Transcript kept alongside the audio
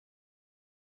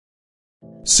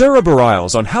Sara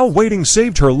Bareilles on how waiting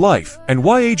saved her life and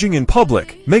why aging in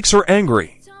public makes her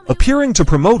angry. Appearing to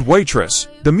promote Waitress,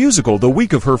 the musical the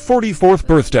week of her 44th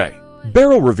birthday,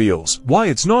 Bareilles reveals why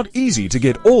it's not easy to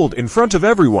get old in front of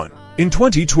everyone. In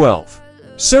 2012,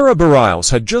 Sara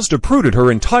Bareilles had just uprooted her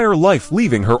entire life,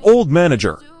 leaving her old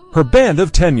manager, her band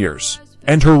of 10 years,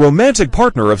 and her romantic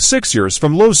partner of 6 years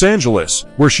from Los Angeles,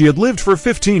 where she had lived for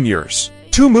 15 years,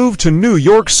 to move to New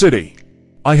York City.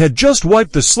 "I had just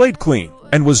wiped the slate clean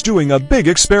and was doing a big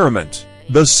experiment,"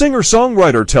 the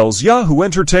singer-songwriter tells Yahoo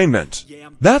Entertainment.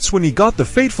 That's when he got the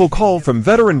fateful call from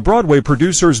veteran Broadway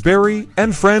producers Barry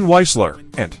and Fran Weisler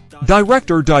and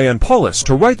director Diane Paulus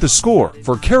to write the score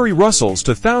for Kerry Russell's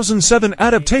 2007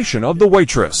 adaptation of The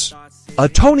Waitress, a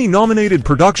Tony-nominated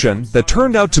production that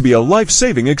turned out to be a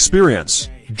life-saving experience.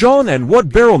 "John and what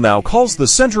Bareilles now calls the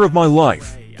center of my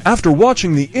life. After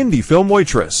watching the indie film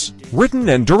Waitress, written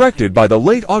and directed by the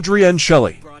late Audrey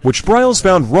Shelley, which Bareilles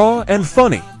found raw and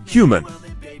funny, human,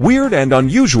 weird and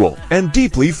unusual, and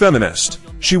deeply feminist,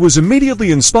 she was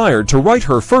immediately inspired to write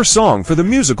her first song for the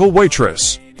musical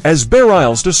Waitress. As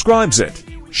Bareilles describes it,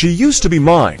 'She Used to Be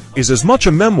Mine' is as much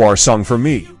a memoir song for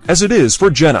me as it is for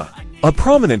Jenna, a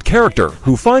prominent character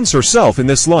who finds herself in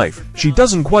this life she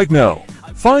doesn't quite know.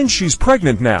 Finds she's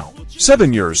pregnant now,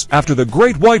 7 years after The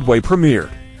Great White Way premiered.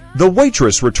 The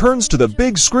Waitress returns to the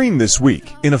big screen this week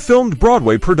in a filmed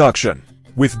Broadway production,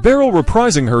 with Bareilles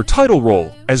reprising her title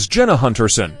role as Jenna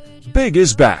Hunterson. Big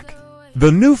is back.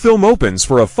 The new film opens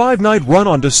for a 5-night run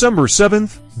on December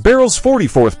 7th, Bareilles'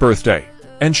 44th birthday,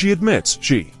 and she admits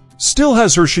she still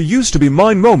has her "she used to be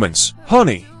mine" moments.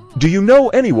 "Honey, do you know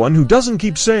anyone who doesn't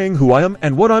keep saying who I am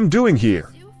and what I'm doing here?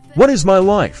 What is my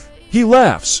life?" He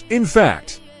laughs. In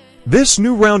fact, this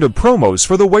new round of promos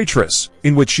for The Waitress,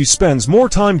 in which she spends more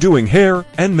time doing hair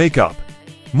and makeup,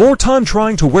 more time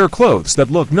trying to wear clothes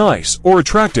that look nice or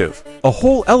attractive, a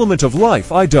whole element of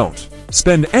life I don't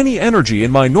spend any energy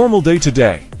in my normal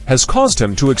day-to-day, has caused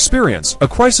him to experience a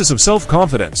crisis of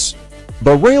self-confidence.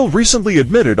 Bareilles recently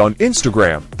admitted on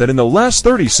Instagram that in the last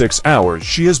 36 hours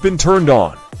she has been turned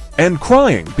on and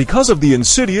crying because of the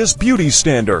insidious beauty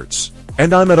standards.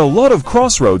 "And I'm at a lot of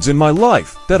crossroads in my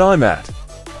life that I'm at.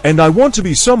 And I want to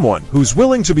be someone who's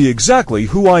willing to be exactly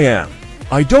who I am.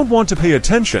 I don't want to pay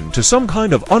attention to some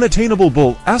kind of unattainable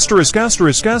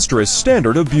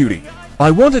standard of beauty. I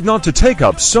want it not to take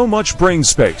up so much brain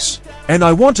space. And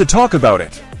I want to talk about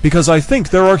it, because I think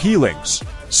there are healings."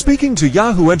 Speaking to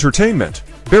Yahoo Entertainment,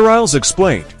 Bareilles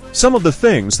explained some of the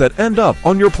things that end up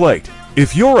on your plate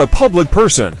if you're a public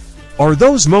person. Are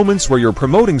those moments where you're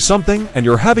promoting something and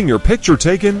you're having your picture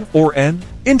taken or an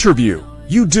interview.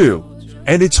 You do.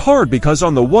 And it's hard because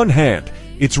on the one hand,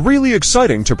 it's really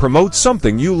exciting to promote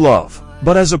something you love.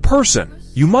 But as a person,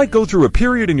 you might go through a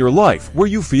period in your life where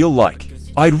you feel like,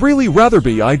 "I'd really rather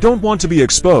be, I don't want to be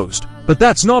exposed," but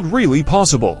that's not really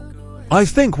possible. I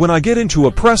think when I get into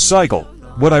a press cycle,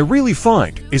 what I really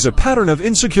find is a pattern of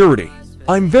insecurity.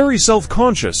 I'm very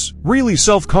self-conscious, really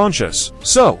self-conscious.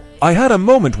 So, I had a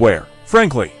moment where,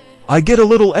 frankly, I get a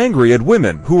little angry at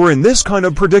women who are in this kind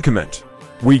of predicament.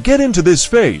 We get into this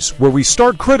phase where we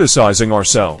start criticizing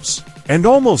ourselves and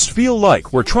almost feel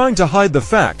like we're trying to hide the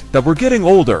fact that we're getting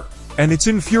older, and it's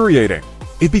infuriating.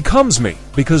 It becomes me,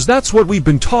 because that's what we've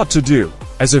been taught to do,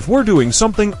 as if we're doing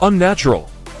something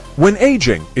unnatural, when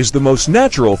aging is the most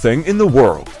natural thing in the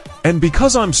world. And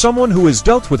because I'm someone who has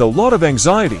dealt with a lot of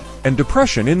anxiety and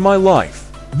depression in my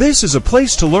life, this is a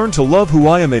place to learn to love who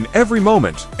I am in every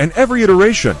moment, and every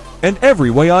iteration, and every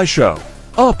way I show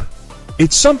up.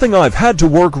 It's something I've had to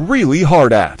work really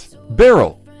hard at.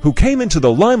 Bareilles, who came into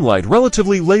the limelight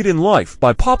relatively late in life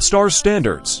by pop star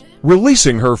standards,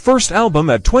 releasing her first album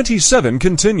at 27,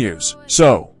 continues.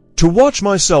 "So, to watch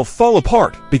myself fall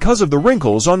apart because of the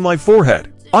wrinkles on my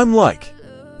forehead, I'm like,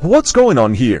 what's going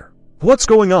on here? What's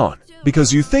going on?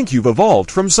 Because you think you've evolved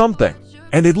from something,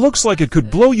 and it looks like it could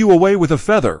blow you away with a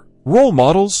feather. Role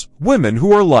models, women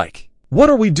who are like, what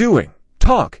are we doing?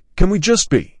 Talk, can we just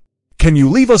be? Can you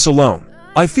leave us alone?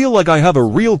 I feel like I have a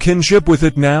real kinship with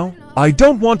it now. I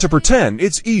don't want to pretend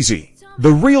it's easy.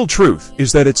 The real truth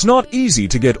is that it's not easy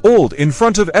to get old in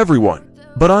front of everyone.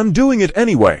 But I'm doing it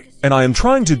anyway, and I am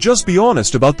trying to just be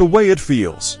honest about the way it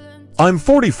feels. I'm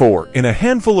 44 in a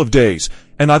handful of days,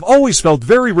 and I've always felt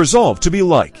very resolved to be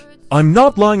like, I'm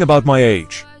not lying about my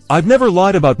age. I've never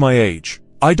lied about my age.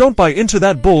 I don't buy into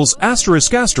that bull's *****.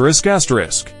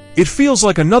 It feels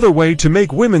like another way to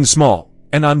make women small,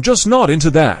 and I'm just not into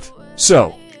that.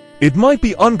 So, it might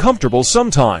be uncomfortable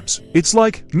sometimes. It's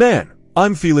like, man,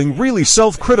 I'm feeling really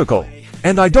self-critical,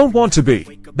 and I don't want to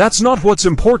be. That's not what's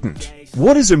important.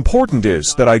 What is important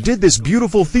is that I did this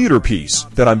beautiful theater piece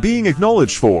that I'm being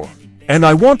acknowledged for. And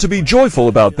I want to be joyful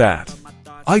about that.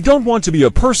 I don't want to be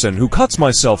a person who cuts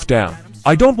myself down.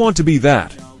 I don't want to be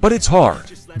that, but it's hard.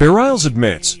 Bareilles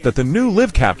admits that the new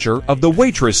live capture of the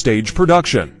Waitress stage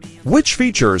production, which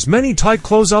features many tight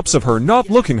close-ups of her not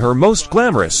looking her most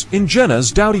glamorous in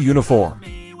Jenna's dowdy uniform,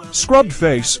 scrubbed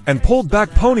face and pulled back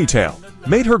ponytail,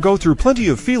 made her go through plenty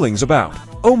of feelings about,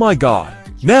 oh my god,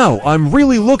 now I'm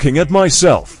really looking at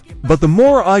myself. But the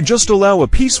more I just allow a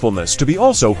peacefulness to be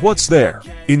also what's there,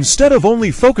 instead of only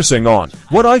focusing on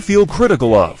what I feel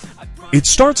critical of, it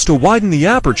starts to widen the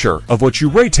aperture of what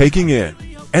you're taking in.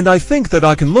 And I think that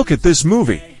I can look at this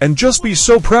movie and just be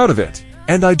so proud of it.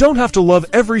 And I don't have to love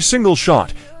every single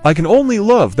shot, I can only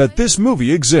love that this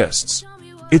movie exists.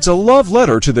 It's a love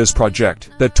letter to this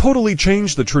project that totally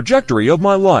changed the trajectory of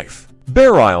my life.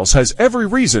 Bareilles has every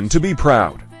reason to be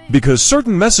proud, because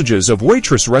certain messages of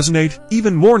Waitress resonate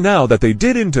even more now than they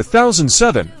did in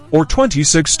 2007 or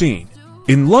 2016.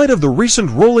 In light of the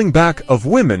recent rolling back of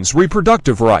women's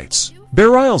reproductive rights,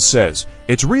 Bareilles says,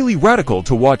 it's really radical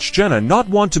to watch Jenna not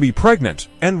want to be pregnant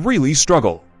and really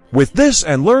struggle with this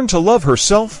and learn to love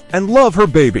herself and love her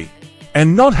baby.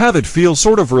 And not have it feel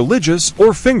sort of religious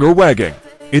or finger-wagging.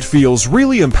 It feels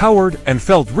really empowered and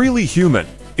felt really human.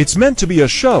 It's meant to be a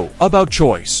show about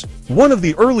choice. One of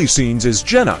the early scenes is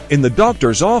Jenna in the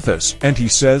doctor's office and he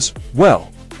says,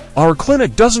 well, our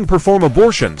clinic doesn't perform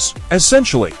abortions.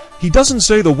 Essentially, he doesn't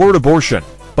say the word abortion,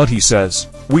 but he says,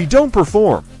 we don't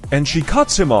perform. And she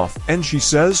cuts him off and she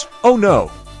says, oh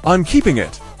no, I'm keeping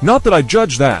it. Not that I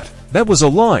judge that. That was a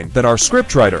line that our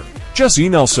scriptwriter, Jesse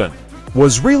Nelson,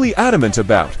 was really adamant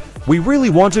about. We really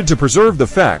wanted to preserve the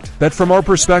fact that from our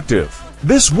perspective,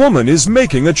 this woman is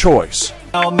making a choice.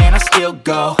 Oh man, I still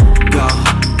go.